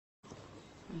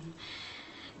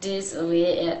This we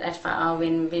at far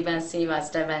when Vivancy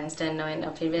was advanced knowing a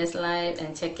previous life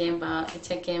and checking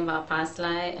about past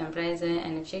life and present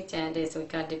and future. This we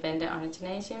call dependent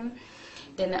origination.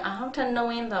 Then after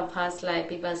knowing the past life,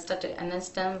 people start to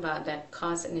understand about the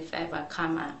cause and effect of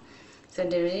karma. So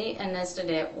they really understood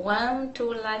that 1,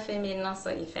 2 life may not so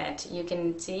effect. You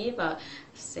can see about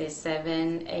say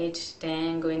 7, 8,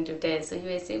 10 going to death. So you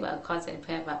will see about cause and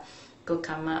effect of good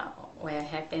karma will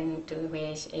happen to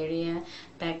which area,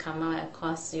 bad karma will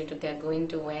cause you to get going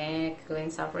to work, going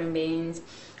suffering beings.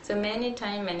 So many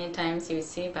times you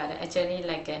see, but actually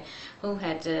like who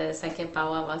had psychic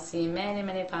power was seeing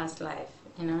many past life,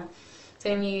 you know. So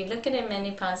when you look at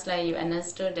many past life, you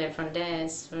understood that from there,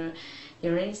 so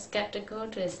you're really scared to go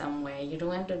to somewhere. You don't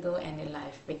want to go any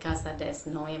life because of there's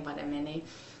knowing about the many.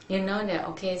 You know that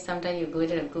okay, sometimes you go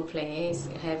to a good place,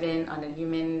 heaven or the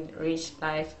human rich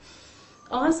life.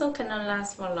 Also cannot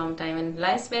last for a long time. When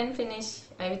lifespan finish,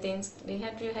 everything you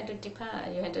had to depart,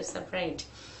 you had to separate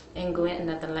and go in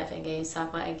another life again,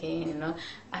 suffer again, you know,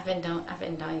 up and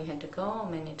down, you had to go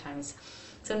many times.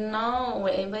 So now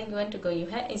wherever you want to go, you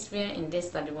have experience in this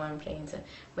 31 planes.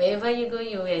 Wherever you go,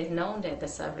 you will know that the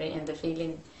suffering and the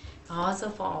feeling also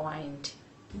for a while.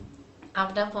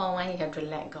 After for a while, you have to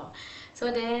let go.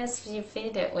 So there's you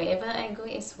feel that wherever I go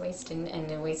is wasting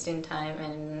and wasting time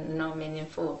and not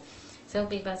meaningful. So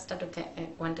people start to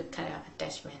want to cut out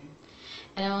attachment.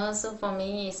 And also for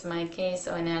me, it's my case,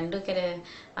 when I look at it,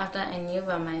 after I knew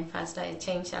about my past life, it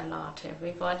changed a lot.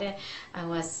 Before that, I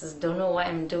don't know what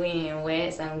I'm doing and where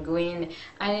I'm going.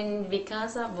 And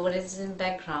because of Buddhism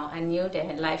background, I knew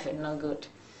that life is not good.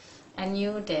 I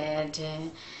knew that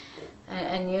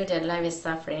life is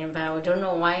suffering, but I don't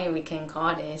know why we can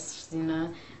call this, you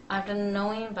know. After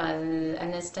knowing about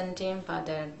understanding about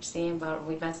the seeing about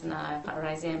vipassana,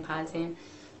 rising and passing,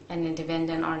 and the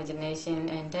dependent origination,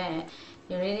 and that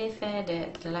you really feel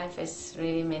that life is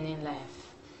really meaningless,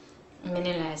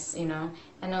 you know.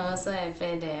 And also I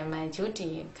feel that my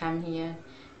duty come here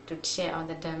to share all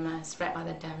the dharma, spread all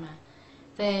the dharma.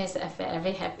 This I feel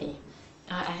very happy.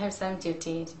 I have some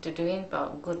duty to doing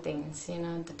about good things, you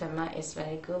know. The dharma is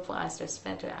very good for us to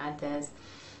spread to others.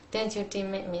 That duty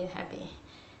make me happy.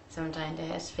 Sometimes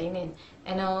there's feeling,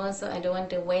 and also I don't want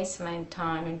to waste my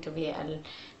time to be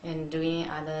and doing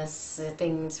other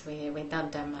things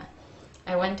without dharma.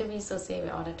 I want to be associated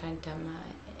with all the time dharma,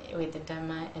 with the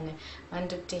dharma, and I want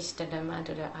to teach the dharma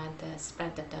to the others,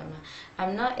 spread the dharma.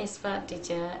 I'm not expert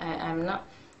teacher. I'm not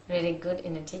really good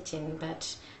in the teaching,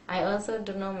 but I also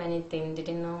don't know many things.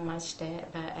 Didn't know much there,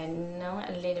 but I know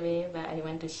a little bit. But I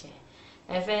want to share.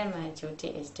 I feel my duty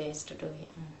is this to do it.